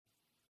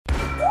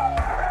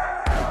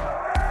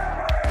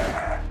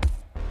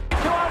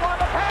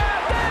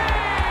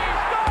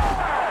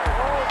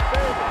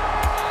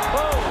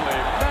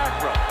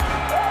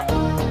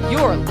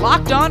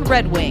Locked On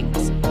Red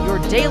Wings, your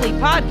daily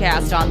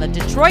podcast on the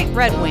Detroit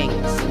Red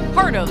Wings.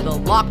 Part of the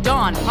Locked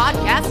On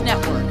Podcast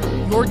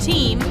Network, your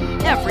team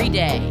every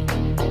day.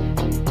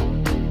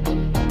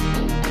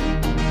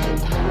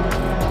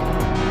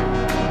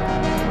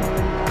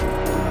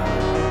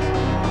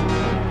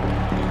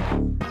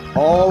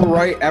 All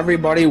right,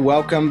 everybody,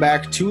 welcome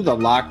back to the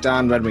Locked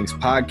On Red Wings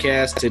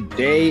podcast.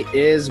 Today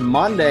is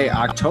Monday,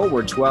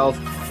 October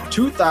 12th,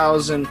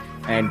 2020.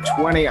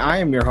 I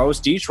am your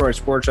host, Detroit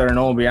sports writer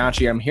Nolan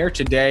Bianchi. I'm here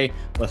today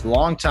with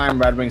longtime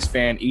Red Wings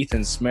fan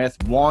Ethan Smith.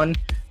 One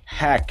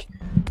heck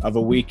of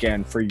a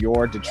weekend for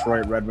your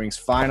Detroit Red Wings,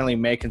 finally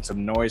making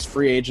some noise.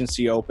 Free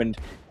agency opened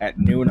at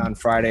noon on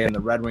Friday, and the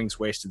Red Wings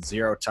wasted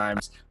zero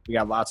times. We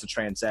got lots of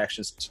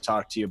transactions to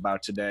talk to you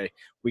about today.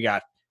 We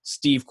got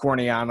Steve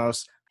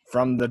Kornianos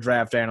from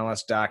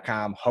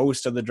thedraftanalyst.com,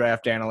 host of the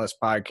Draft Analyst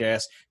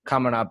podcast.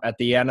 Coming up at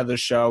the end of the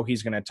show,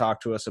 he's going to talk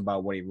to us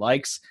about what he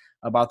likes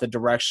about the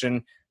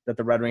direction that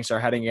the Red Wings are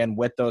heading in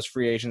with those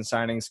free agent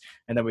signings.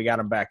 And then we got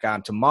him back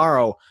on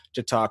tomorrow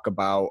to talk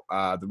about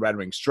the Red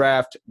Wings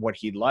draft, what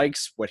he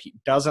likes, what he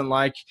doesn't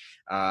like.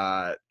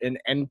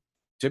 And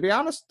to be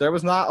honest, there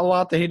was not a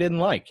lot that he didn't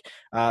like.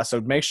 So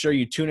make sure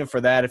you tune in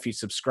for that. If you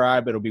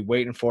subscribe, it'll be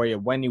waiting for you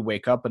when you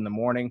wake up in the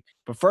morning.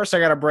 But first, I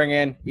got to bring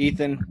in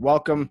Ethan.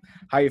 Welcome.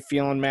 How you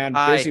feeling, man?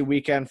 Hi. Busy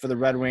weekend for the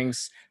Red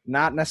Wings.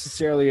 Not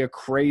necessarily a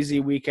crazy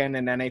weekend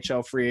in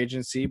NHL free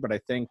agency, but I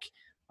think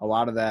a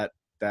lot of that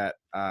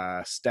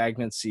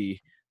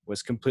stagnancy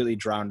was completely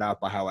drowned out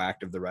by how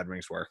active the Red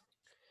Wings were.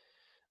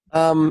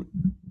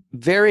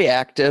 Very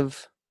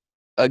active.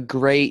 A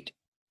great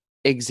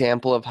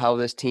example of how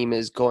this team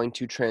is going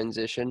to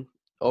transition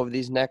over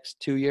these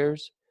next 2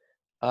 years.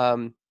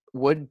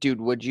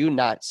 Would you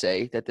not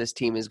say that this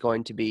team is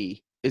going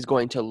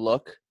to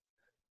look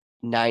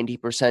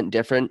 90%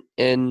 different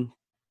in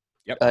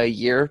a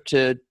year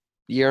to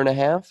year and a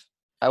half?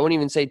 I wouldn't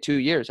even say 2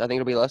 years. I think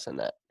it'll be less than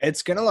that.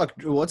 It's gonna look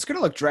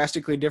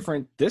drastically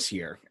different this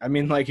year. I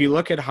mean, like, you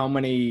look at how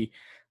many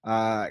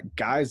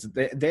guys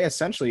they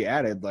essentially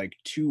added, like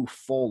 2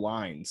 full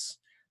lines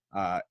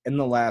in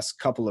the last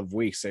couple of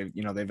weeks.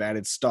 They've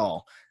added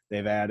Stahl.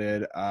 They've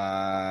added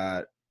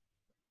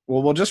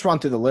we'll just run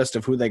through the list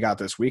of who they got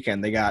this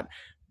weekend. They got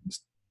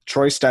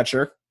Troy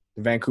Stecher,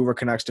 the Vancouver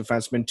Canucks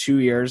defenseman,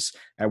 2 years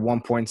at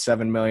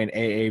 $1.7 million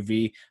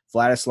AAV.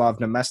 Vladislav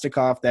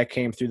Nemestikov, that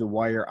came through the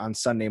wire on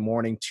Sunday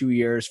morning, 2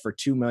 years for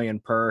 $2 million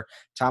per.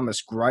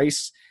 Thomas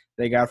Greiss,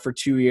 they got for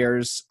 2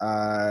 years,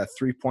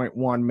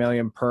 $3.1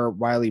 million per.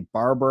 Wiley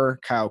Barber,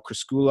 Kyle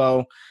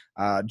Crisculo,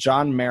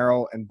 John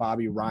Merrill, and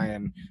Bobby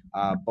Ryan.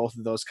 Both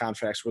of those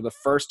contracts were the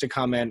first to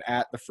come in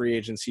at the free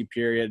agency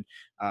period.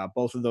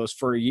 Both of those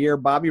for a year.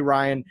 Bobby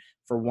Ryan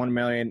for $1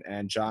 million,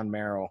 and John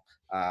Merrill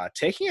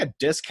taking a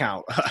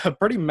discount, a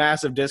pretty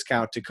massive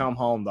discount to come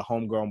home, the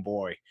homegrown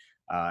boy,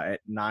 at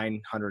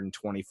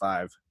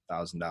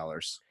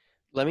 $925,000.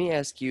 Let me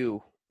ask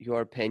you your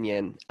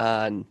opinion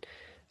on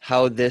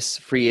how this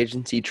free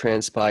agency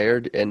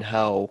transpired and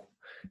how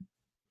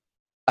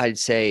I'd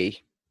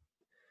say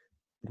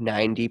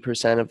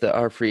 90% of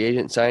our free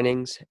agent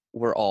signings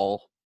were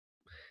all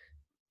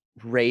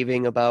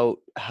raving about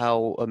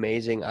how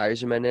amazing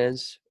Yzerman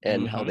is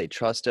and how they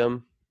trust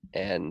him.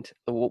 And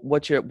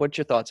what's your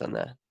thoughts on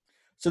that?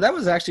 So that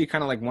was actually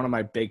kind of like one of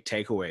my big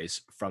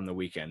takeaways from the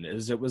weekend.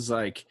 It was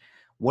like,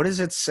 what does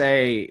it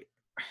say?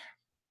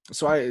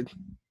 So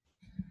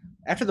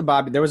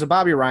there was a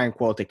Bobby Ryan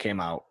quote that came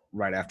out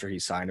right after he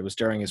signed. It was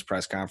during his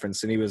press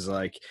conference, and he was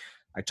like,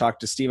 I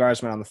talked to Steve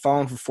Yzerman on the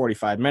phone for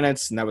 45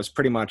 minutes, and that was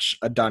pretty much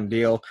a done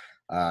deal.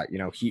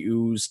 He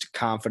oozed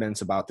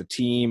confidence about the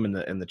team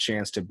and the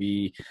chance to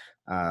be,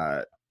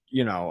 a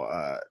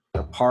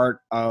part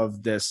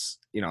of this,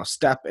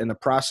 step in the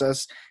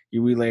process. He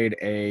relayed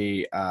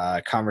a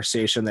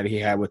conversation that he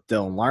had with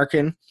Dylan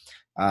Larkin,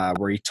 where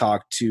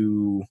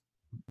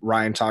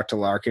Ryan talked to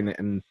Larkin,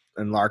 and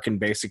Larkin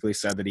basically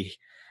said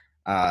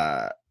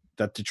that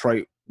that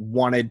Detroit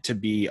wanted to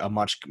be a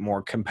much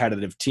more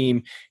competitive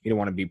team. He didn't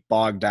want to be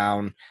bogged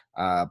down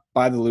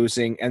by the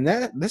losing. And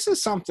then this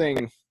is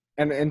something,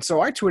 and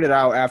so I tweeted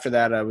out after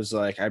that. I was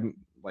like,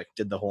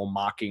 did the whole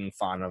mocking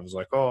fun. I was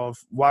like, oh,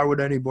 why would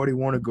anybody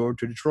want to go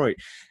to Detroit?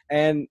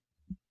 And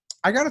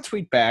I got a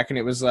tweet back, and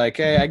it was like,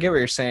 hey, I get what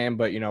you're saying,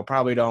 but,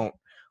 probably don't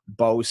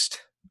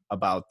boast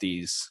about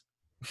these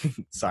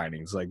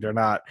signings. Like, they're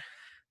not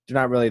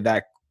really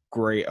that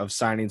great of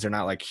signings. They're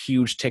not like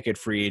huge ticket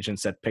free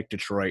agents that pick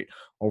Detroit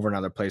over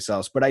another place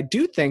else. But I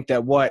do think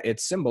that what it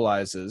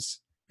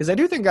symbolizes, because I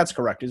do think that's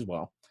correct as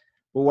well.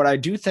 But what I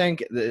do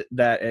think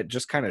that it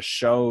just kind of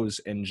shows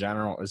in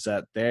general is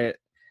that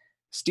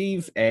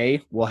Steve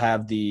A will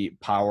have the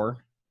power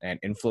and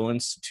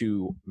influence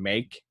to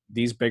make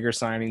these bigger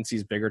signings,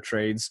 these bigger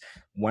trades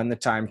when the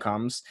time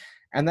comes.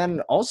 And then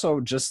also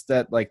just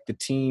that, like, the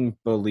team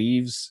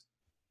believes,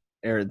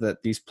 or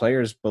that these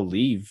players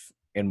believe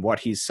in what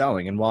he's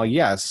selling. And while,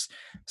 yes,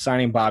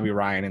 signing Bobby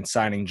Ryan and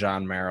signing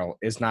John Merrill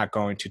is not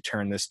going to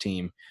turn this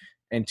team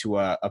into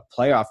a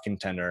playoff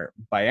contender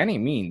by any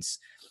means,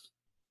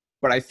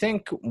 But I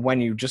think when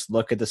you just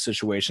look at the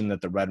situation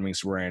that the Red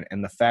Wings were in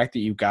and the fact that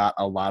you got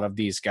a lot of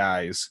these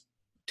guys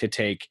to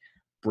take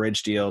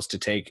bridge deals, to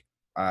take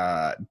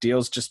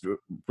deals just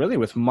really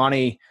with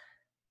money,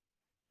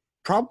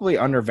 probably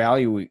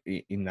undervaluing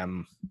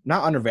them,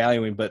 not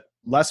undervaluing, but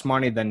less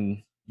money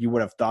than you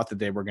would have thought that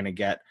they were going to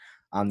get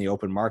on the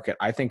open market,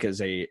 I think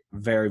is a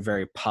very,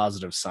 very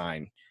positive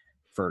sign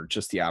for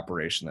just the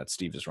operation that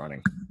Steve is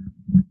running.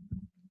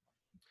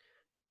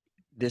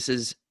 This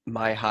is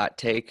my hot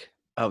take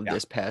of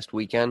this past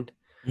weekend.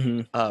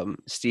 Mm-hmm.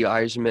 Steve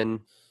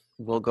Yzerman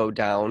will go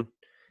down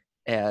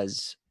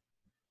as,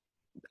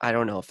 I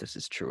don't know if this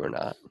is true or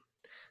not.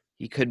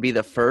 He could be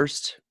the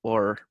first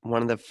or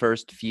one of the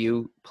first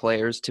few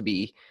players to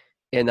be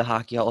in the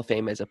Hockey Hall of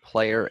Fame as a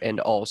player and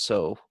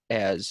also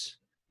as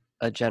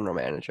a general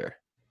manager.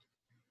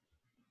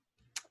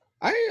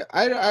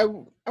 I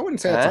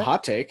wouldn't say that's a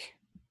hot take.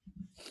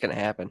 It's gonna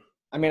happen.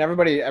 I mean,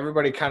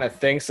 everybody kind of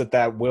thinks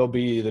that will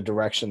be the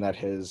direction that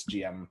his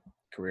GM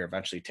career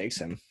eventually takes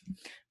him.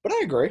 But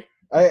I agree.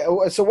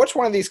 So which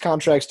one of these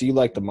contracts do you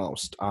like the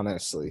most,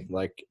 honestly?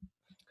 Like,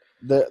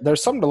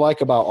 there's something to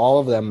like about all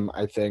of them,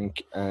 I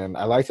think. And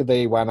I like that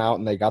they went out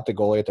and they got the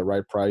goalie at the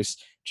right price.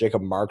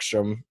 Jacob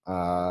Markstrom,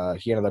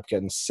 he ended up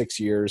getting 6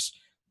 years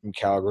in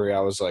Calgary.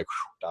 I was like,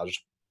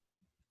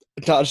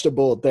 dodged a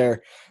bullet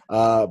there.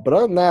 But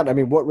other than that, I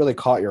mean, what really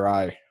caught your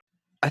eye?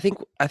 I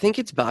think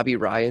it's Bobby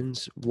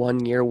Ryan's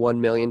 1 year, $1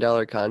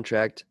 million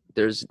contract.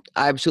 There's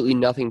absolutely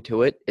nothing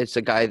to it. It's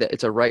a guy that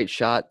it's a right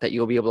shot that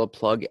you'll be able to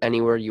plug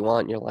anywhere you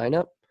want in your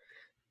lineup.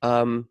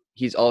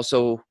 He's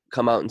also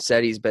come out and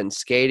said he's been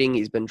skating.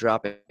 He's been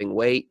dropping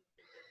weight.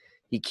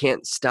 He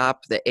can't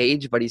stop the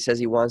age, but he says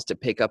he wants to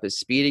pick up his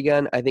speed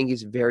again. I think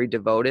he's very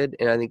devoted,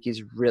 and I think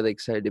he's really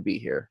excited to be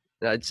here.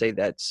 And I'd say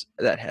that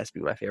has to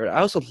be my favorite.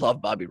 I also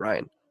love Bobby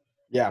Ryan.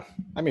 Yeah.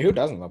 I mean, who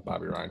doesn't love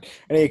Bobby Ryan?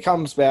 And he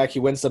comes back. He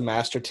wins the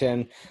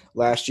Masterton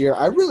last year.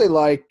 I really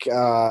like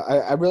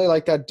I really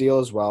like that deal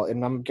as well.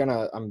 And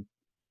I'm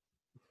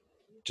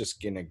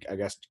just going to, I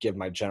guess, give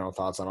my general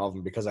thoughts on all of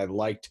them because I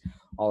liked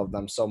all of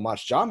them so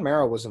much. John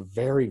Merrill was a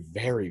very,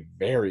 very,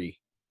 very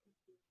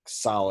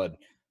solid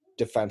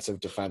defensive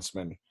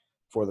defenseman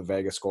for the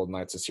Vegas Golden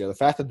Knights this year. The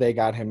fact that they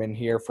got him in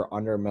here for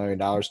under $1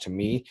 million to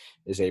me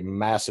is a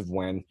massive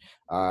win.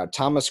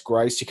 Thomas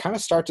Greiss, you kind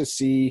of start to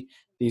see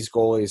these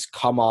goalies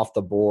come off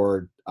the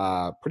board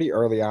pretty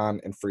early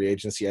on in free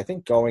agency. I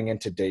think going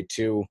into day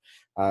 2,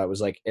 it was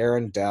like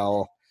Aaron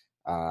Dell,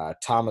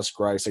 Thomas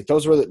Greiss. Like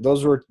those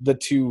were the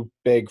 2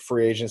 big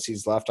free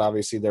agencies left.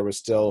 Obviously, there was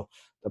still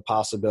the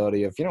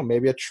possibility of,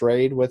 maybe a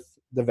trade with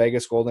the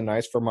Vegas Golden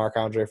Knights for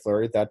Marc-Andre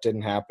Fleury. That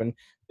didn't happen.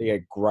 They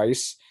had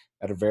Greiss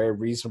at a very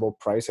reasonable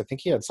price. I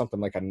think he had something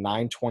like a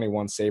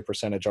 .921 save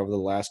percentage over the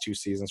last 2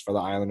 seasons for the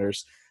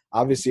Islanders.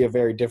 Obviously, a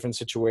very different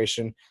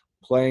situation,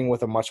 playing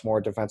with a much more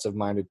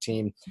defensive-minded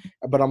team.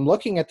 But I'm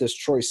looking at this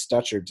Troy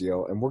Stecher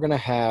deal, and we're going to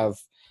have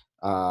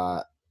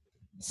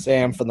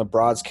Sam from the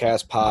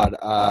Broadcast Pod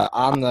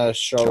on the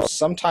show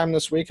sometime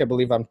this week. I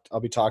believe I'll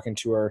be talking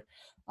to her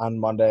on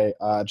Monday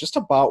just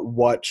about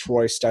what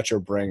Troy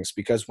Stecher brings,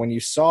 because when you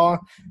saw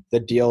the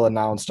deal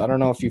announced, I don't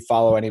know if you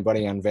follow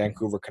anybody on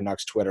Vancouver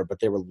Canucks Twitter, but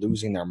they were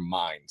losing their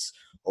minds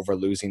over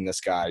losing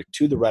this guy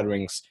to the Red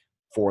Wings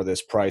for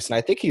this price. And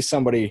I think he's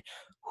somebody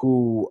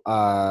who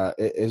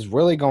is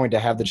really going to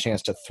have the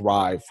chance to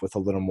thrive with a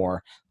little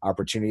more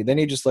opportunity. Then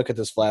you just look at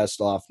this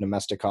Vladislav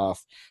Nemestikov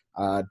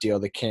deal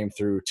that came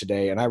through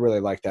today, and I really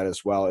like that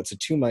as well. It's a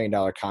 $2 million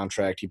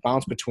contract. He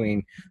bounced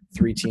between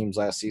 3 teams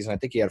last season. I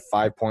think he had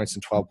 5 points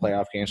in 12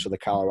 playoff games for the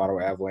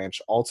Colorado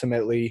Avalanche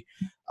ultimately.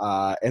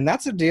 And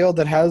that's a deal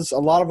that has a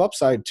lot of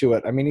upside to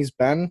it. I mean, he's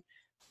been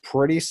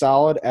pretty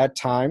solid at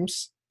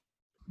times.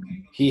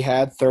 He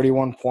had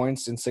 31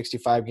 points in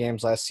 65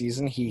 games last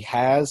season. He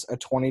has a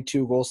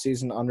 22-goal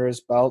season under his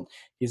belt.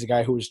 He's a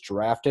guy who was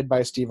drafted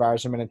by Steve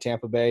Yzerman in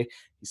Tampa Bay.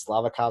 He's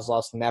Slava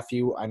Kozlov's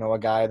nephew. I know a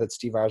guy that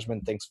Steve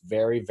Yzerman thinks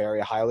very, very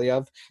highly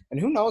of. And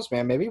who knows,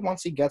 man, maybe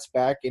once he gets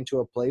back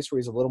into a place where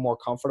he's a little more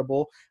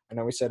comfortable. I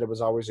know he said it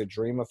was always a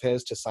dream of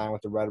his to sign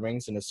with the Red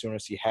Wings, and as soon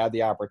as he had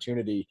the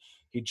opportunity,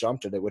 he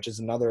jumped at it, which is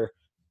another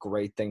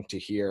great thing to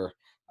hear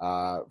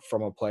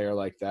from a player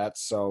like that.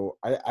 So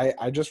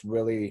I just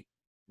really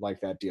like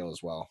that deal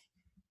as well.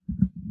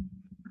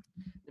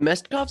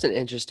 Mestikov's an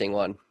interesting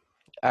one.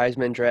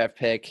 Yzerman draft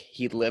pick.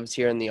 He lives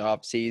here in the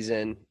off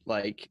season.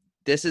 Like,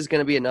 this is going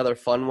to be another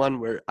fun one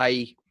where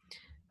I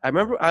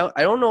remember, I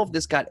don't know if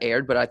this got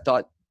aired, but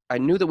I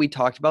knew that we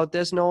talked about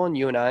this, Nolan,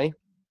 you and I,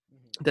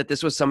 that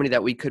this was somebody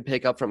that we could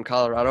pick up from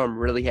Colorado. I'm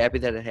really happy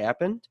that it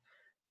happened.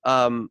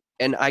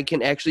 And I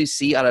can actually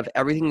see out of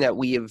everything that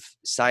we have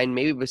signed,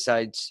 maybe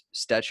besides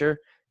Stecher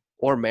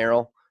or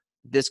Merrill,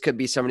 this could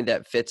be somebody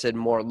that fits in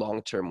more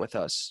long-term with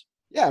us.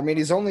 Yeah, I mean,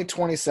 he's only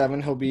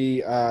 27. He'll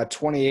be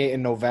 28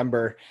 in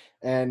November.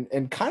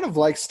 And kind of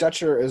like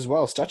Stecher as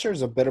well. Stecher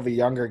is a bit of a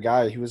younger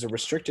guy. He was a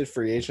restricted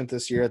free agent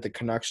this year. The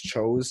Canucks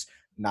chose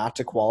not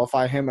to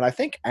qualify him. And I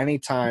think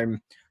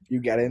anytime you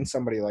get in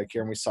somebody like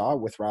here, and we saw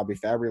it with Robbie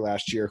Fabry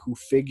last year, who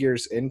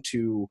figures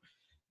into,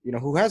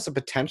 who has the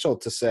potential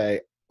to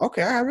say,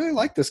 okay, I really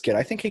like this kid.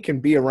 I think he can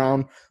be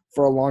around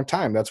for a long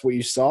time. That's what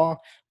you saw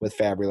with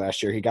Fabry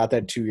last year. He got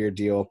that 2-year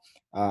deal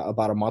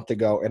about a month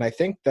ago. And I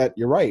think that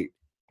you're right.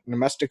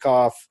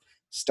 Nemestikov,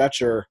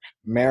 Stetcher,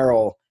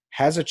 Merrill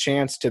has a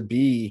chance to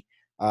be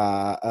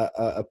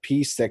a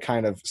piece that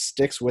kind of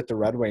sticks with the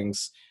Red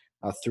Wings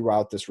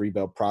throughout this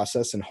rebuild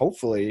process. And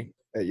hopefully,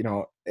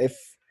 if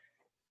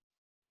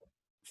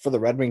for the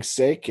Red Wings'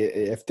 sake,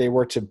 if they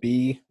were to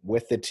be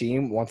with the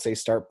team once they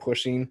start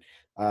pushing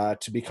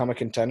to become a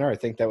contender, I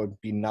think that would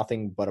be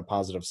nothing but a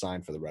positive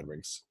sign for the Red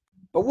Wings.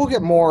 But we'll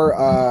get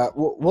more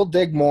we'll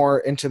dig more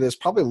into this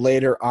probably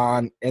later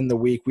on in the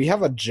week. We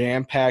have a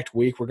jam-packed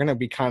week. We're going to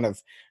be kind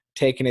of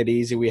taking it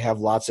easy. We have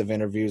lots of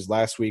interviews.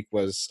 Last week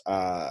was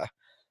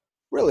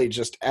really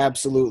just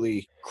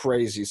absolutely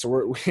crazy. So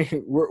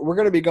we're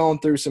going to be going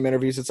through some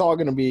interviews. It's all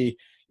going to be,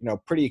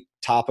 pretty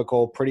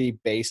topical, pretty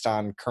based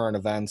on current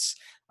events.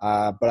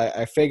 But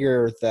I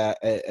figure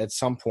that at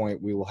some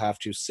point we will have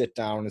to sit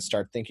down and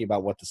start thinking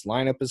about what this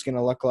lineup is going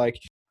to look like.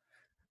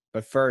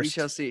 But first, We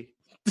shall see.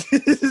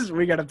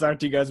 we got to talk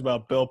to you guys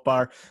about Built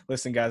Bar.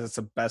 Listen, guys, it's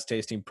the best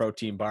tasting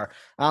protein bar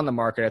on the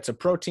market. It's a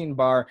protein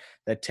bar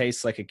that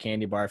tastes like a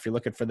candy bar. If you're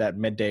looking for that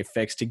midday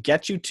fix to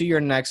get you to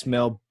your next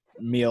meal,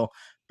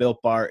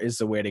 Built Bar is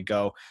the way to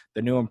go.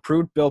 The new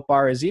improved Built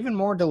Bar is even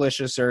more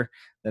deliciouser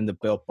than the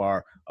Built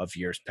Bar of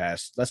years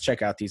past. Let's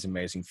check out these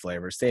amazing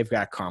flavors. They've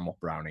got caramel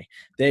brownie.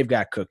 They've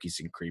got cookies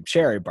and cream,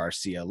 cherry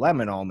barcia,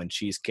 lemon almond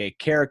cheesecake,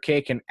 carrot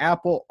cake, and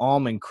apple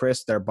almond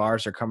crisp. Their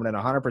bars are coming in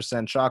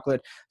 100%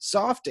 chocolate,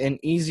 soft and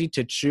easy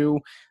to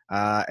chew,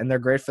 and they're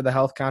great for the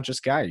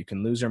health-conscious guy. You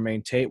can lose or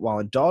maintain while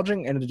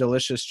indulging in a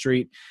delicious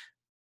treat.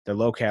 They're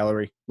low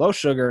calorie, low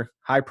sugar,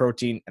 high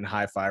protein, and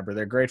high fiber.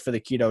 They're great for the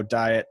keto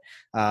diet.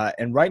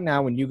 And right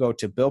now, when you go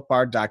to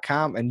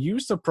BuiltBar.com and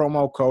use the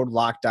promo code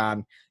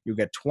LOCKEDON, you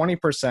get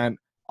 20%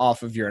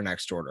 off of your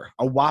next order.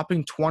 A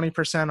whopping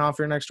 20% off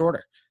your next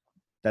order.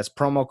 That's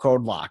promo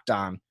code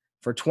LOCKEDON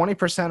for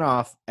 20%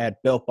 off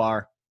at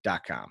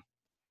BuiltBar.com.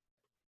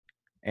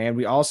 And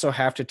we also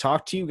have to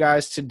talk to you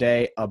guys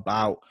today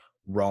about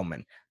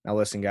Roman. Now,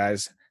 listen,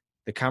 guys,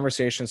 the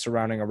conversation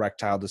surrounding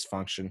erectile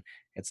dysfunction,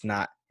 it's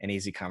not an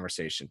easy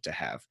conversation to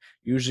have.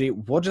 Usually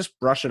we'll just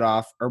brush it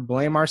off or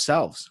blame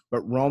ourselves,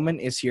 but Roman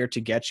is here to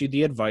get you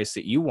the advice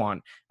that you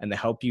want and the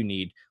help you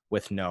need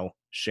with no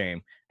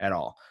shame at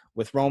all.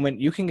 With Roman,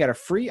 you can get a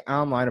free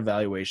online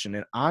evaluation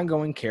and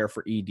ongoing care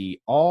for ED,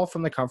 all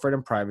from the comfort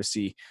and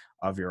privacy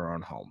of your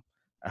own home.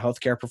 A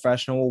healthcare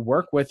professional will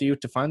work with you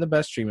to find the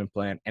best treatment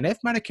plan, and if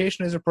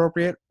medication is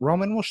appropriate,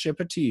 Roman will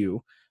ship it to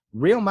you,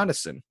 real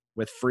medicine,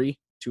 with free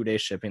 2-day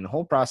shipping. The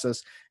whole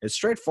process is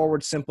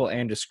straightforward, simple,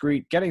 and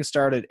discreet. Getting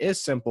started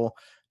is simple.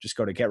 Just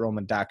go to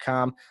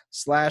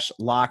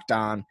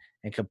GetRoman.com/lockedon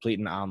and complete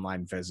an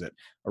online visit.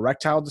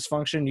 Erectile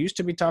dysfunction used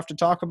to be tough to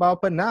talk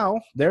about, but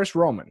now there's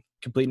Roman.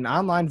 Complete an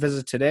online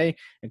visit today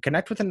and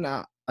connect with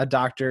a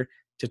doctor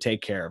to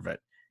take care of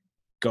it.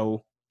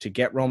 Go to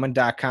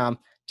GetRoman.com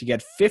to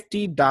get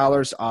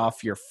 $50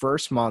 off your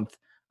first month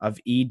of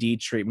ED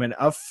treatment,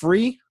 a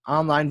free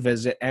online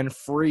visit, and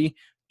free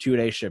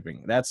 2-day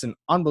shipping. That's an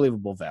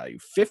unbelievable value.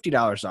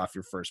 $50 off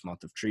your first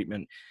month of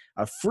treatment,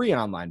 a free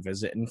online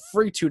visit, and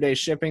free 2-day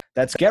shipping.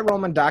 That's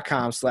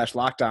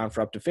GetRoman.com/lockedon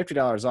for up to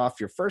 $50 off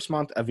your first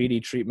month of ED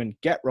treatment.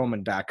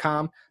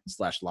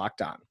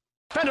 GetRoman.com/lockedon.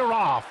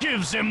 Fedorov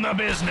gives him the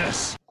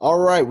business. All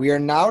right, we are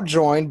now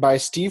joined by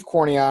Steve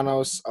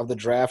Kornianos of the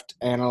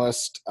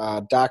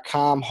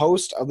DraftAnalyst.com,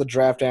 host of the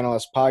Draft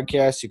Analyst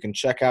podcast. You can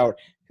check out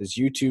his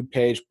YouTube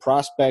page,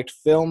 Prospect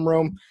Film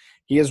Room.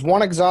 He is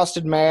one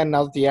exhausted man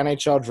now that the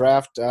NHL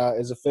draft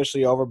is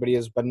officially over, but he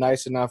has been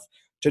nice enough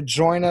to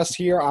join us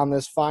here on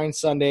this fine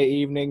Sunday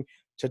evening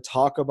to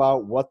talk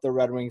about what the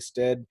Red Wings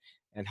did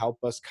and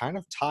help us kind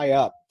of tie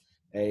up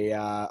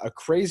a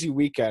crazy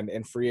weekend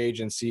in free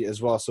agency as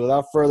well. So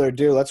without further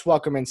ado, let's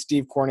welcome in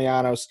Steve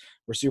Kornianos.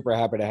 We're super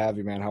happy to have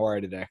you, man. How are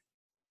you today?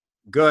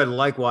 Good.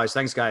 Likewise.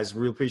 Thanks, guys.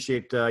 Really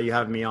appreciate you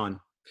having me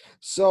on.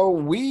 So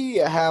we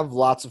have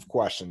lots of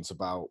questions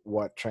about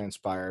what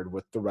transpired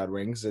with the Red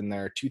Wings in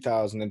their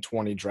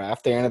 2020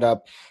 draft. They ended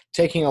up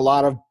taking a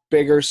lot of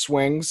bigger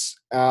swings,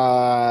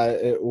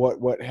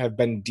 what have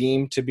been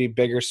deemed to be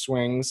bigger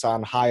swings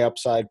on high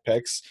upside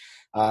picks.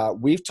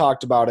 We've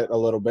talked about it a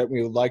little bit.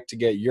 We would like to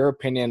get your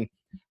opinion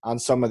on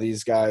some of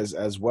these guys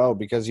as well,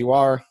 because you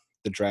are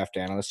the draft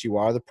analyst, you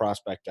are the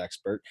prospect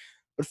expert.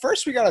 But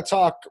first, we got to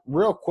talk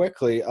real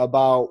quickly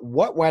about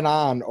what went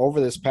on over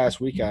this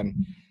past weekend.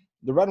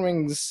 The Red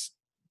Wings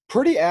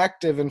pretty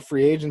active in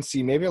free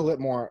agency, maybe a little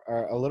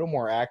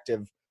more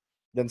active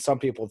than some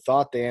people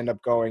thought. They end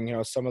up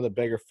going, some of the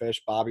bigger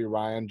fish, Bobby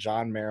Ryan,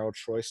 John Merrill,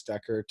 Troy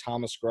Stecher,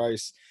 Thomas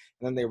Greiss,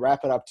 and then they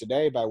wrap it up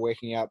today by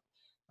waking up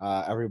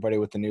everybody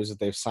with the news that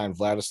they've signed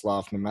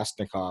Vladislav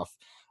Nemestikov.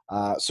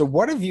 So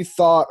what have you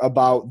thought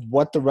about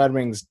what the Red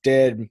Wings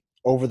did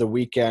over the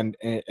weekend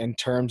in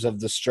terms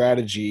of the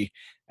strategy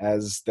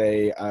as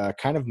they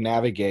kind of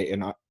navigate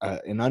an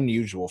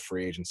unusual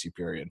free agency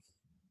period?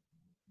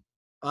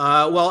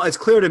 Well, it's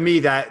clear to me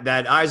that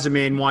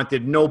Yzerman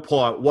wanted no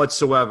part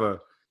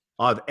whatsoever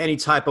of any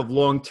type of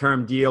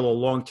long-term deal or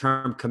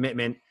long-term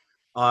commitment.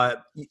 I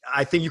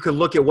think you can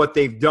look at what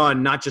they've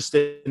done, not just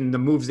in the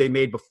moves they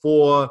made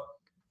before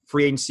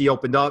free agency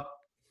opened up,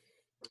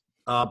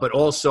 but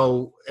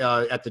also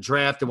at the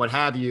draft and what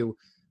have you,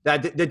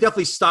 that they're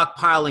definitely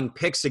stockpiling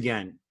picks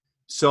again.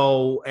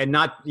 So, and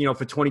not,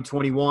 for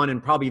 2021,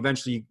 and probably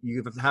eventually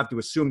you have to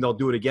assume they'll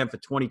do it again for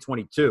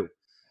 2022.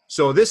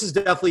 So this is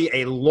definitely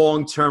a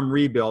long-term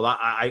rebuild.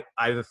 I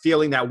have a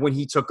feeling that when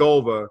he took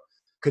over,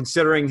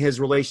 considering his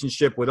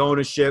relationship with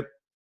ownership,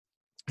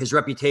 his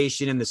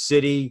reputation in the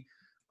city,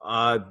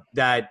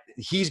 that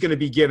he's going to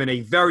be given a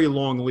very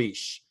long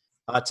leash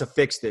to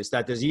fix this.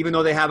 That there's, even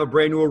though they have a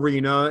brand new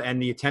arena and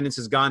the attendance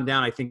has gone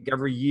down, I think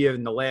every year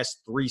in the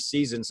last 3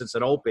 seasons since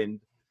it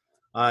opened,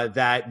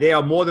 that they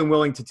are more than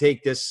willing to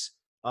take this,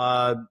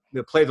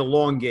 play the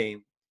long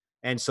game.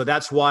 And so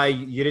that's why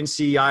you didn't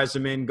see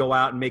Yzerman go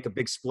out and make a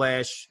big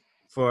splash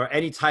for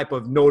any type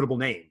of notable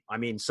name. I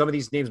mean, some of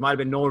these names might have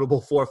been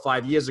notable 4 or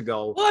 5 years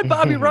ago. What,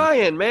 Bobby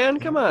Ryan, man?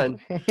 Come on.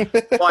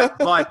 But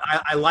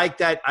I like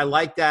that. I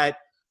like that.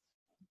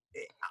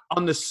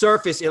 On the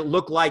surface, it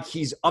looked like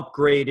he's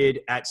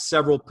upgraded at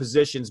several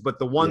positions. But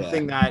the one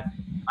thing that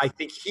I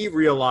think he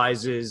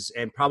realizes,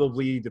 and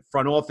probably the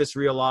front office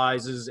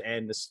realizes,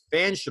 and the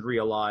fans should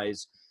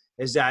realize,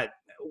 is that,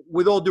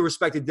 with all due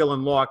respect to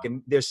Dylan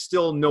Larkin, there's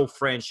still no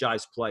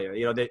franchise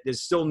player.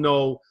 There's still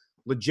no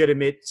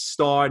legitimate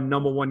star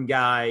number one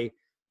guy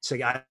to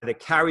either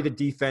carry the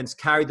defense,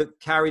 carry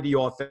the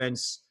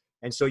offense.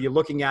 And so you're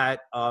looking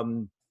at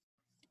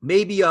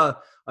maybe a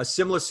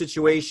similar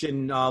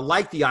situation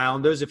like the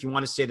Islanders, if you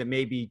want to say that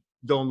maybe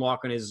Dylan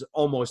Larkin is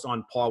almost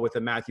on par with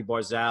a Matthew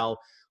Barzal,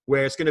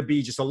 where it's going to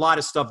be just a lot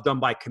of stuff done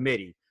by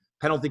committee.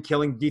 Penalty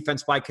killing,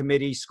 defense by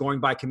committee, scoring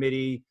by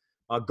committee,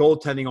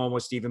 goaltending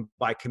almost even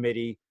by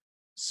committee.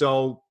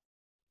 So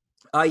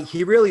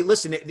he really,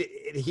 listen,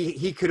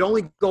 he could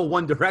only go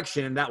one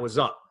direction, and that was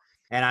up.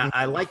 And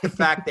I like the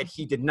fact that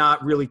he did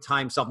not really tie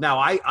himself. Now,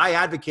 I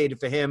advocated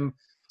for him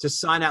to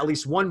sign at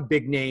least one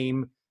big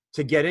name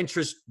to get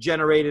interest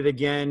generated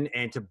again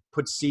and to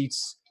put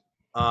seats,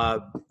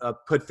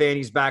 put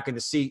fannies back in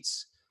the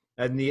seats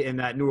in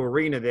that new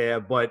arena there.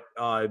 But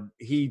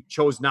he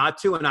chose not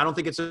to, and I don't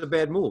think it's a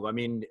bad move. I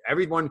mean,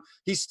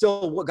 he's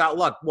still got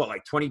luck.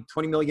 Like 20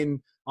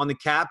 million on the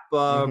cap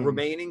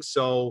remaining.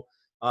 So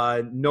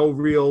no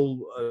real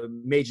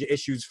major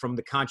issues from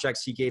the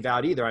contracts he gave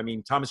out either. I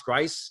mean, Thomas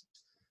Greiss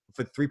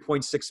for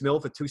 $3.6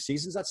 million for 2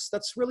 seasons,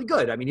 that's really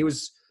good. I mean, he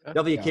was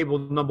definitely a capable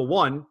number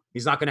one.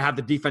 He's not going to have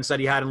the defense that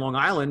he had in Long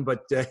Island,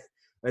 but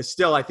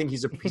still, I think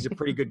he's a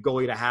pretty good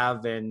goalie to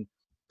have. And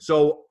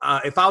so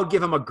if I would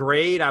give him a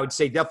grade, I would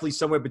say definitely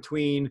somewhere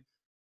between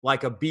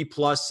like a B+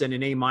 and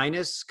an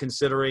A-,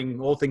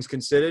 considering all things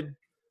considered,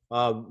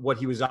 what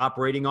he was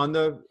operating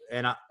under.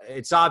 And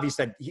it's obvious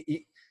that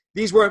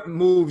these weren't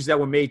moves that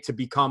were made to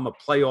become a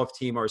playoff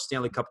team or a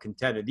Stanley Cup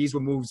contender. These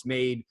were moves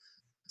made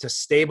to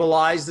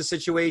stabilize the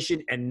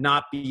situation and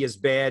not be as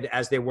bad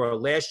as they were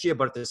last year,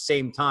 but at the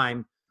same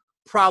time,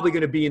 probably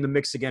going to be in the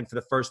mix again for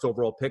the first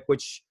overall pick,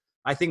 which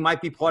I think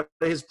might be part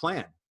of his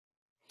plan.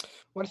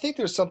 Well, I think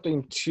there's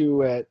something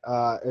to it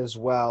as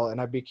well, and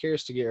I'd be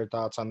curious to get your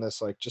thoughts on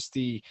this, like just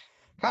the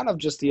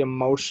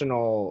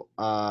emotional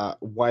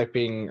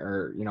wiping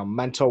or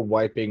mental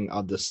wiping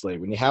of the slate.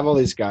 When you have all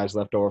these guys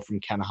left over from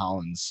Ken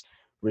Holland's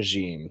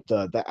regime,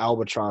 the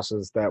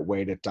albatrosses that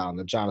weighed it down,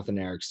 the Jonathan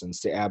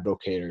Ericssons, the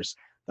Abdelkaders,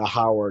 the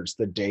Howards,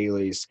 the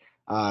Dailies.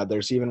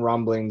 There's even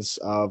rumblings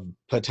of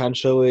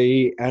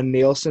potentially a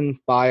Nielsen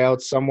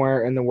buyout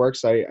somewhere in the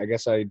works. I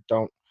guess I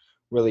don't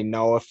really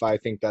know if I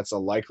think that's a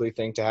likely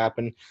thing to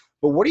happen.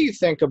 But what do you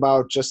think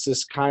about just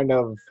this kind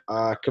of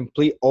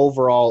complete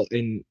overall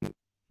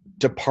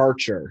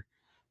departure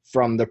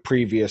from the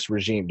previous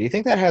regime? Do you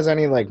think that has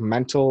any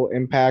mental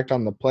impact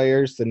on the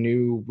players, the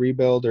new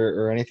rebuild,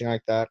 or anything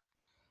like that?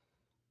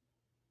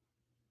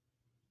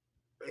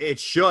 It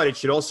should. It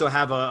should also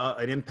have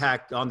an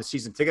impact on the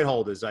season ticket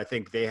holders. I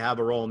think they have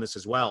a role in this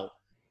as well,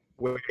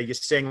 where you're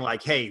saying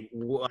hey,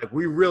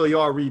 we really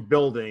are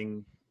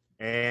rebuilding.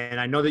 And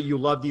I know that you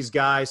love these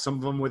guys. Some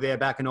of them were there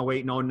back in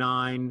 2008 and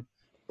 2009,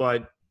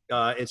 but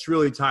it's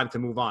really time to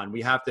move on.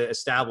 We have to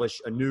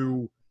establish a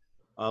new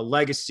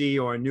legacy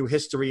or a new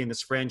history in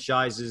this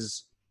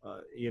franchise's,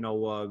 you're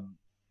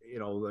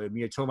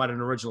talking about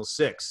an original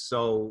 6.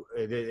 So,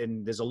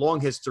 and there's a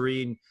long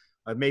history,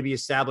 and maybe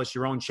establish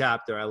your own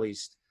chapter at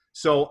least.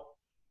 So,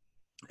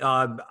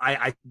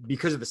 I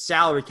because of the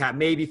salary cap,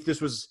 maybe if this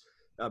was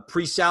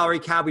pre-salary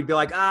cap, we'd be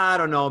like, I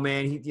don't know,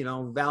 man.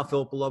 Val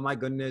Filppula, my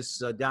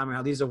goodness,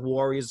 Dahmer, these are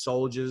warriors,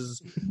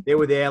 soldiers. They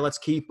were there. Let's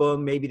keep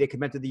them. Maybe they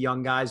committed the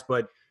young guys,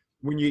 but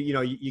when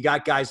you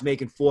got guys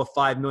making $4 or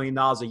 $5 million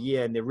a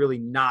year, and they're really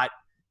not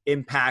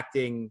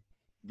impacting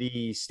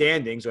the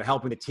standings or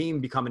helping the team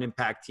become an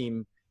impact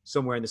team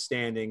somewhere in the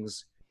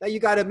standings, that you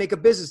got to make a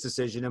business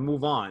decision and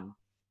move on.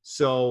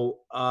 So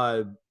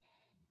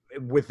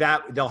with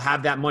that, they'll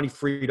have that money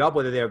freed up,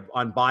 whether they're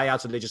on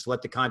buyouts or they just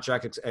let the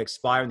contract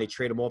expire and they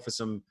trade them off for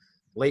some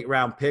late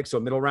round picks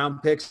or middle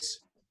round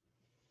picks.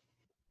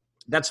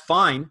 That's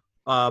fine.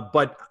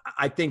 But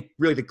I think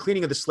really the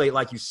cleaning of the slate,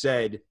 like you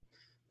said,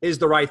 is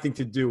the right thing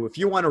to do. If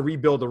you want to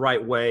rebuild the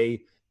right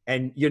way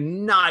and you're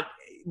not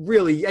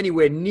really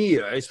anywhere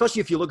near, especially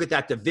if you look at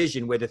that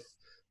division where the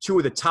two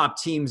of the top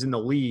teams in the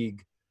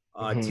league,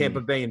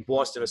 Tampa Bay and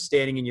Boston, are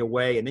standing in your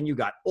way, and then you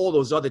got all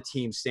those other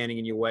teams standing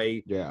in your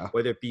way,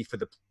 whether it be for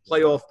the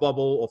playoff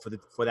bubble or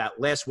for that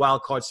last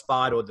wild card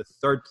spot or the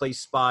third place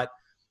spot.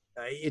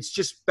 It's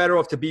just better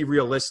off to be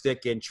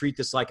realistic and treat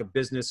this like a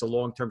business, a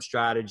long-term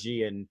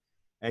strategy, and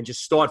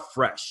just start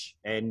fresh.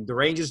 And the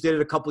Rangers did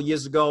it a couple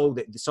years ago,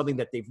 something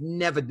that they've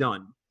never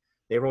done.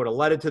 They wrote a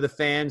letter to the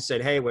fans,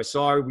 said, hey, we're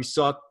sorry, we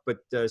suck, but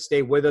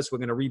stay with us. We're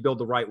going to rebuild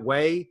the right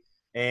way.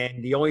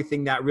 And the only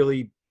thing that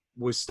really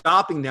was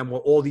stopping them were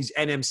all these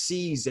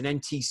NMCs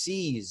and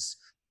NTCs.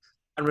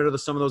 I got rid of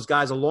some of those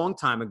guys a long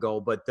time ago,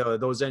 but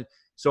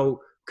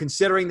so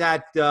considering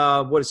that,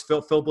 what is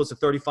Phil was a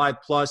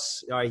 35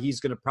 plus, he's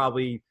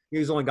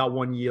only got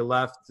 1 year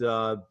left.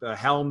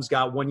 Helms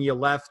got 1 year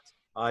left.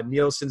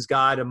 Nielsen's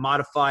got a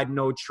modified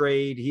no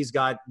trade. He's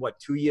got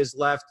 2 years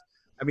left.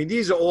 I mean,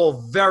 these are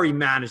all very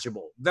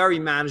manageable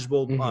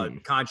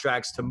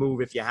contracts to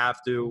move if you have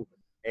to.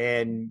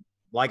 And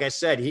like I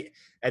said,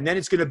 and then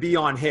it's going to be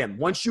on him.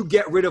 Once you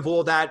get rid of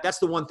all that, that's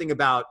the one thing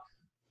about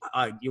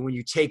when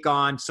you take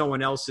on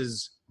someone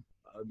else's,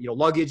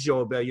 luggage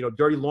or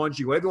dirty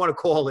laundry, whatever you want to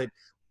call it.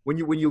 When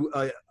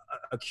you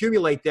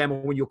accumulate them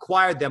or when you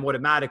acquire them,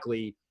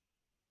 automatically,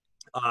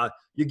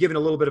 you're given a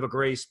little bit of a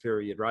grace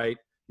period, right?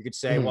 You could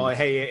say, well,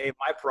 hey, it ain't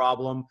my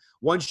problem.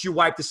 Once you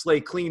wipe the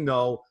slate clean,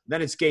 though, then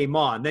it's game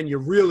on. Then you're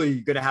really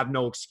going to have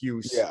no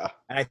excuse. Yeah.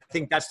 And I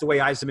think that's the way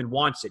Yzerman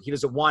wants it. He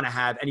doesn't want to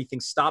have anything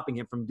stopping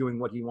him from doing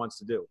what he wants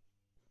to do.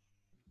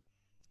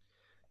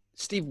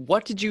 Steve,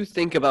 what did you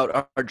think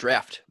about our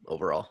draft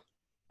overall?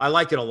 I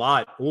liked it a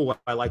lot. Ooh,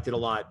 I liked it a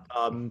lot.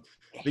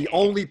 The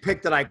only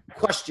pick that I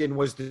questioned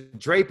was the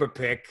Draper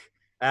pick.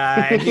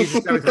 And he's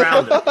a seventh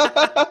rounder.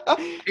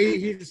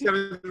 He's a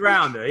seventh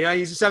rounder. Yeah,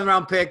 he's a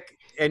seventh-round pick.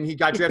 And he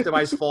got drafted by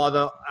his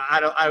father.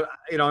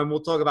 And we'll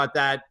talk about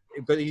that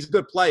because he's a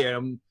good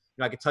player.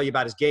 I can tell you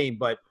about his game,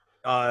 but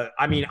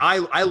I'm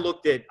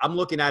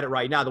looking at it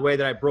right now. The way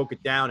that I broke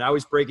it down, I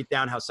always break it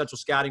down how Central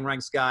Scouting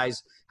ranks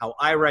guys, how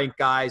I rank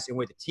guys, and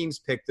where the teams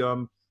picked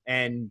them.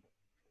 And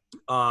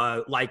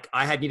I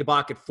had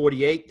Niederbach at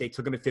 48, they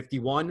took him at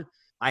 51.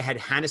 I had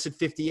Hannes at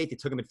 58, they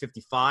took him at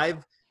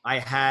 55. I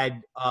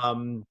had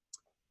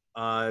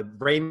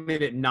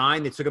Raymond at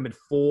 9, they took him at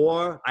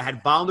 4. I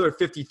had Balner at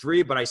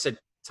 53, but I said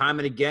time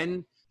and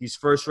again, he's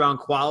first-round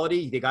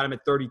quality. They got him at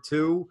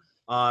 32.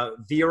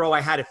 Vero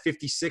I had at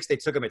 56. They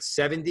took him at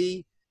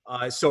 70.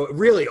 So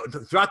really,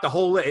 throughout the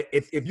whole –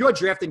 if you're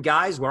drafting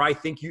guys where I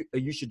think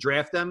you should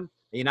draft them,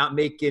 and you're not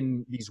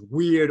making these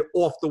weird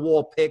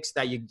off-the-wall picks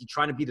that you're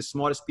trying to be the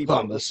smartest people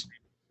 –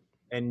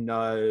 and,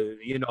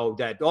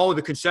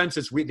 the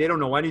consensus, they don't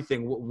know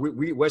anything.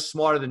 We're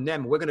smarter than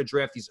them. We're going to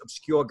draft these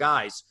obscure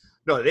guys.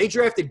 No, they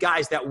drafted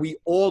guys that we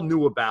all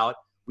knew about.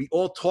 We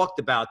all talked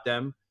about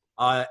them.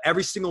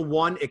 Every single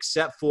one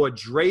except for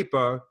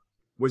Draper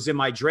was in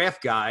my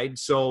draft guide.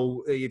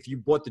 So if you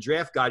bought the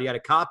draft guide, you had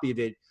a copy of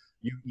it.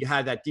 You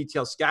had that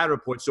detailed scatter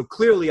report. So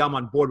clearly I'm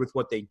on board with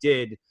what they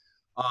did.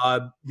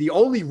 The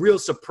only real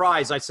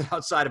surprise I said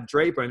outside of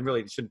Draper, and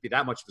really it shouldn't be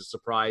that much of a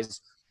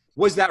surprise,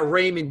 was that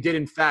Raymond did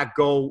in fact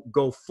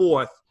go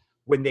forth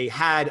when they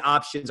had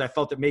options. I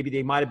felt that maybe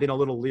they might have been a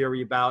little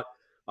leery about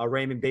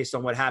Raymond based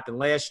on what happened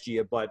last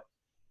year. But,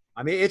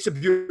 I mean, it's a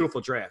beautiful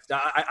draft.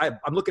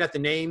 I'm looking at the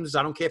names.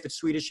 I don't care if it's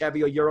Swedish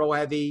heavy or Euro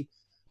heavy.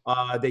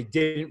 They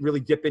didn't really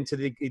dip into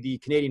the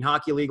Canadian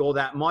Hockey League all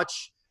that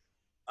much.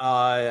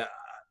 I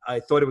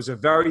thought it was a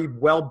very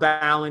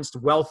well-balanced,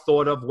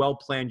 well-thought-of,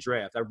 well-planned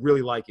draft. I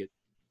really like it.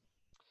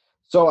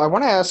 So I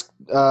want to ask,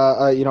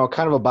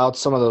 kind of about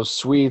some of those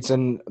Swedes.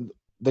 And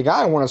the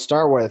guy I want to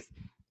start with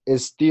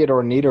is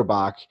Theodor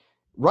Niederbach.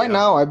 Right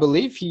now, I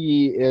believe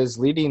he is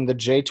leading the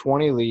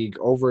J20 league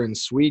over in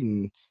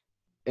Sweden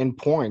in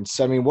points.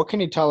 I mean, what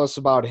can you tell us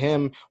about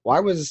him? Why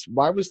was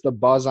the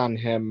buzz on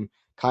him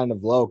kind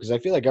of low? Because I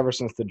feel like ever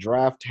since the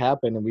draft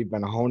happened and we've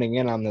been honing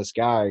in on this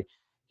guy,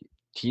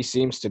 he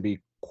seems to be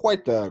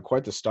quite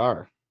the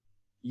star.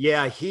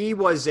 Yeah, he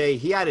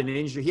had an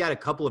injury. He had a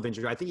couple of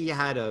injuries. I think he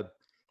had a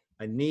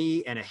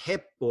knee and a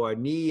hip, or a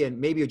knee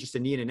and maybe just a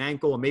knee and an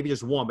ankle, or maybe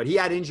just one. But he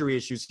had injury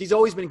issues. He's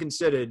always been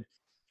considered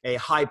a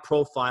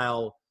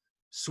high-profile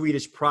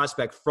Swedish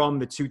prospect from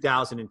the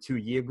 2002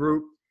 year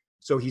group.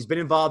 So he's been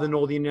involved in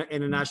all the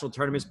international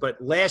tournaments.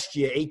 But last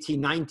year,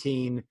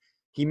 18-19,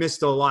 he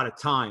missed a lot of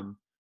time.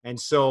 And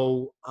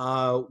so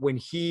when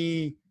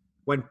he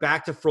went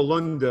back to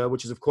Frölunda,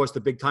 which is, of course, the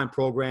big-time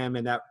program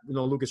and that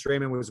Lucas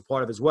Raymond was a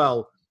part of as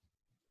well,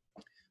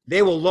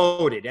 they were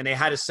loaded, and they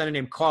had a center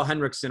named Carl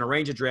Henriksen, a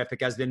Ranger draft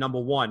pick, as their number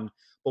one.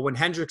 But when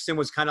Henriksen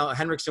was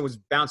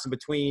bouncing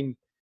between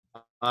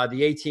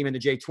the A team and the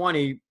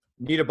J20,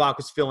 Niederbach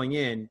was filling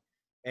in,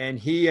 and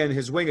he and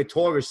his winger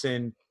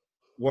Torgerson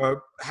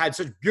had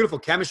such beautiful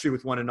chemistry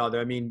with one another.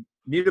 I mean,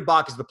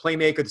 Niederbach is the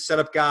playmaker, the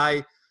setup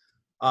guy.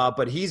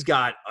 But he's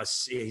got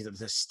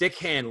the stick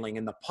handling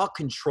and the puck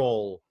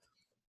control,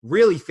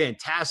 really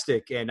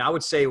fantastic. And I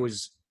would say it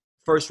was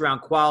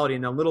first-round quality.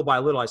 And then little by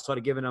little, I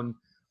started giving him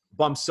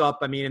bumps up.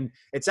 I mean,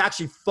 it's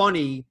actually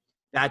funny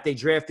that they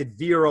drafted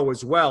Vero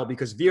as well,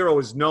 because Vero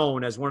is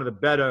known as one of the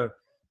better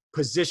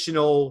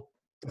positional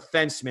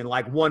defensemen,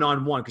 like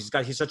one-on-one,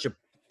 because he's such a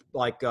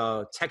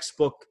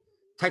textbook,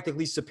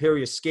 technically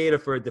superior skater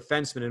for a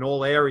defenseman in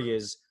all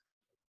areas.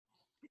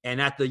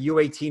 And at the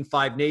U18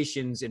 Five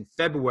Nations in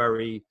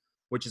February,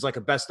 which is like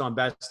a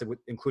best-on-best,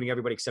 including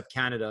everybody except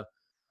Canada,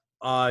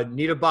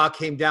 Niederbach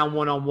came down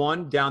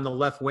one-on-one down the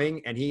left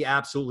wing, and he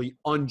absolutely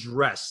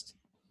undressed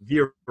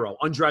Vero,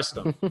 undressed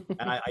him.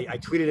 And I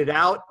tweeted it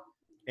out,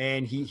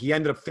 and he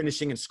ended up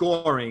finishing and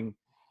scoring.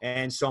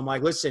 And so I'm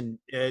like, listen,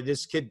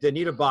 this kid,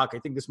 Niederbach, I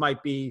think this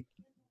might be,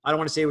 I don't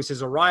want to say it was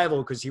his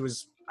arrival, because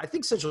I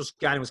think Central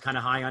Scanning was kind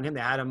of high on him. They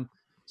had him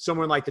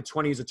somewhere in like the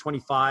 20s or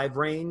 25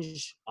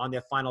 range on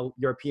their final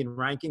European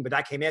ranking, but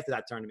that came after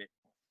that tournament.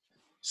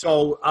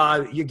 So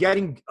you're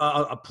getting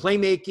a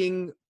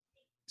playmaking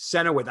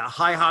center with a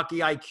high hockey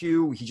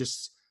IQ. He's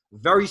just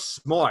very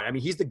smart. I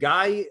mean, he's the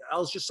guy,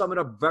 I'll just sum it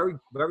up very,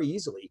 very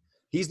easily.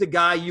 He's the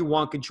guy you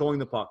want controlling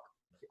the puck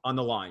on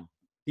the line.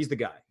 He's the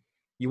guy.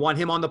 You want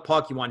him on the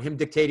puck. You want him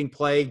dictating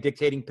play,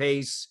 dictating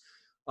pace.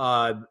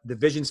 The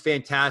vision's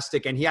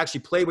fantastic. And he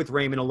actually played with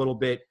Raymond a little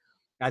bit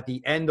at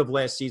the end of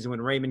last season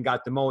when Raymond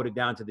got demoted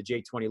down to the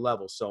J20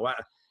 level. So,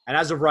 and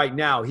as of right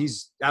now,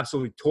 he's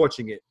absolutely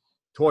torching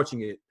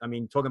it. I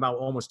mean, talking about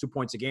almost 2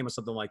 points a game or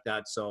something like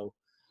that. So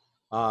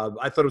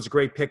I thought it was a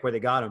great pick where they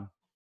got him.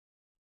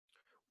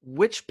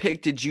 Which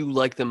pick did you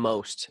like the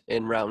most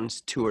in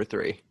rounds 2 or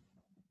 3?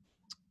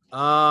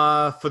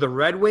 For the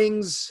Red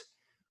Wings,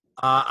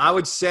 I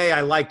would say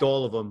I liked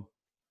all of them.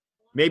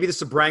 Maybe the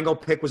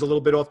Sabrango pick was a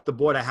little bit off the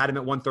board. I had him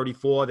at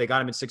 134. They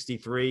got him at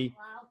 63.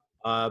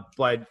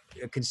 But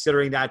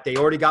considering that they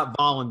already got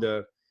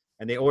Vollander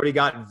and they already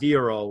got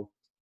Vero,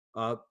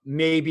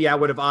 maybe I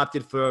would have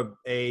opted for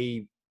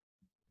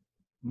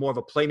more of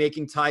a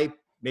playmaking type.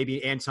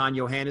 Maybe Anton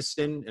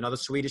Johannesson, another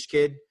Swedish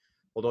kid,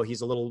 although he's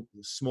a little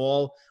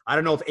small. I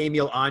don't know if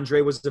Emil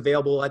Andre was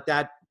available at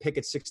that pick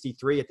at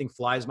 63. I think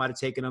Flyers might have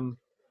taken him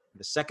in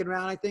the second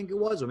round, I think it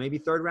was, or maybe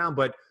third round.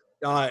 But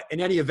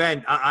in any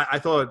event, I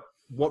thought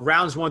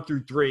rounds 1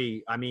 through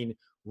 3, I mean,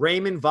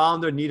 Raymond,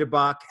 Vollander,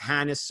 Niederbach,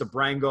 Hannes,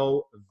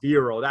 Sabrango,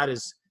 Vero. That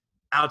is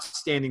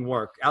outstanding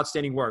work.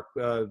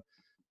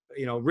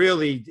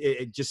 Really,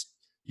 it just –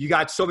 you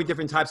got so many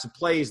different types of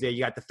plays there.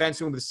 You got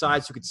defensemen with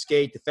sides who could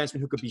skate, defensemen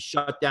who could be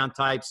shutdown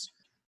types.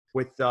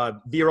 With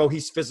Vero,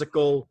 he's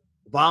physical.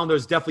 Vollander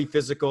is definitely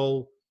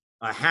physical.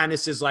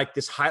 Hannes is like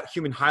this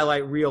human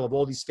highlight reel of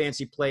all these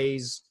fancy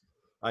plays.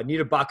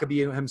 Niederbach could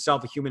be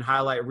himself a human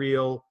highlight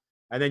reel.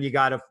 And then you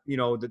got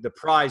the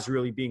prize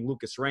really being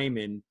Lucas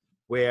Raymond,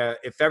 where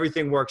if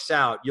everything works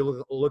out,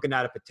 you're looking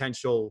at a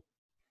potential,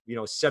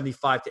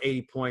 75 to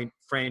 80 point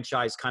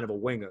franchise kind of a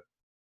winger.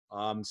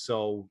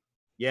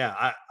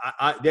 Yeah,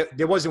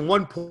 there wasn't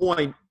one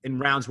point in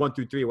rounds 1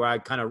 through 3 where I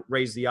kind of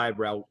raised the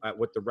eyebrow at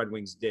what the Red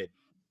Wings did.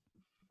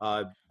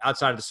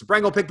 Outside of the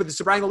Sabrango pick, but the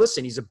Sabrango,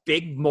 listen, he's a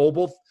big,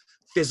 mobile,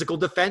 physical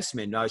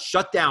defenseman,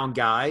 shutdown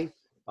guy,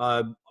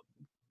 kind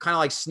of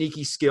like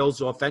sneaky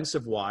skills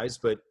offensive-wise,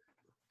 but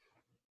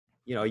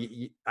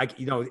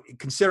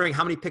considering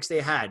how many picks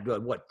they had,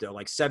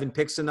 like 7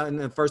 picks in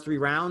the first 3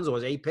 rounds,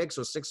 or 8 picks,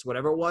 or 6,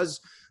 whatever it was.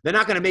 They're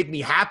not going to make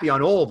me happy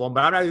on all of them,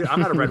 but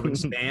I'm not a Red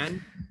Wings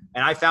fan,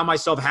 and I found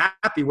myself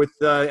happy with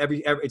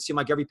it seemed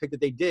like every pick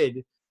that they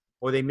did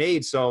or they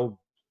made. So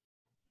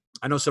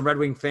I know some Red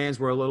Wing fans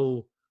were a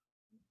little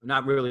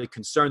not really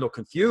concerned or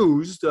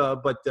confused,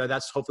 but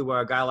that's hopefully where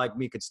a guy like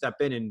me could step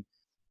in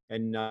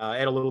and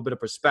add a little bit of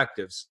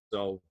perspective.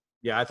 So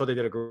yeah, I thought they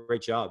did a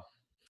great job.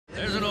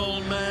 There's an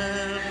old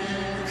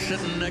man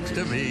sitting next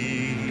to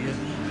me,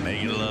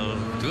 making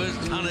love to his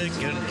tonic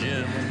and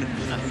gin.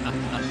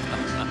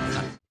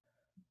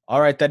 All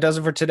right, that does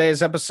it for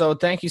today's episode.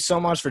 Thank you so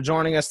much for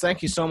joining us.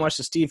 Thank you so much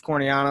to Steve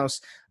Kornianos.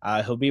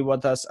 He'll be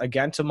with us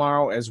again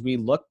tomorrow as we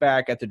look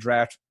back at the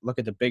draft, look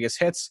at the biggest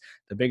hits,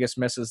 the biggest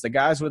misses, the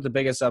guys with the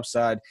biggest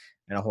upside,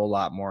 and a whole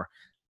lot more.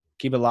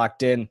 Keep it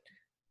locked in.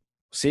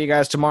 See you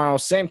guys tomorrow.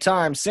 Same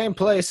time, same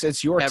place.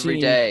 It's your every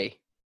team. Every day.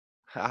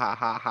 Ha, ha,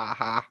 ha, ha,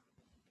 ha.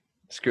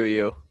 Screw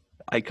you.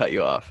 I cut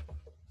you off.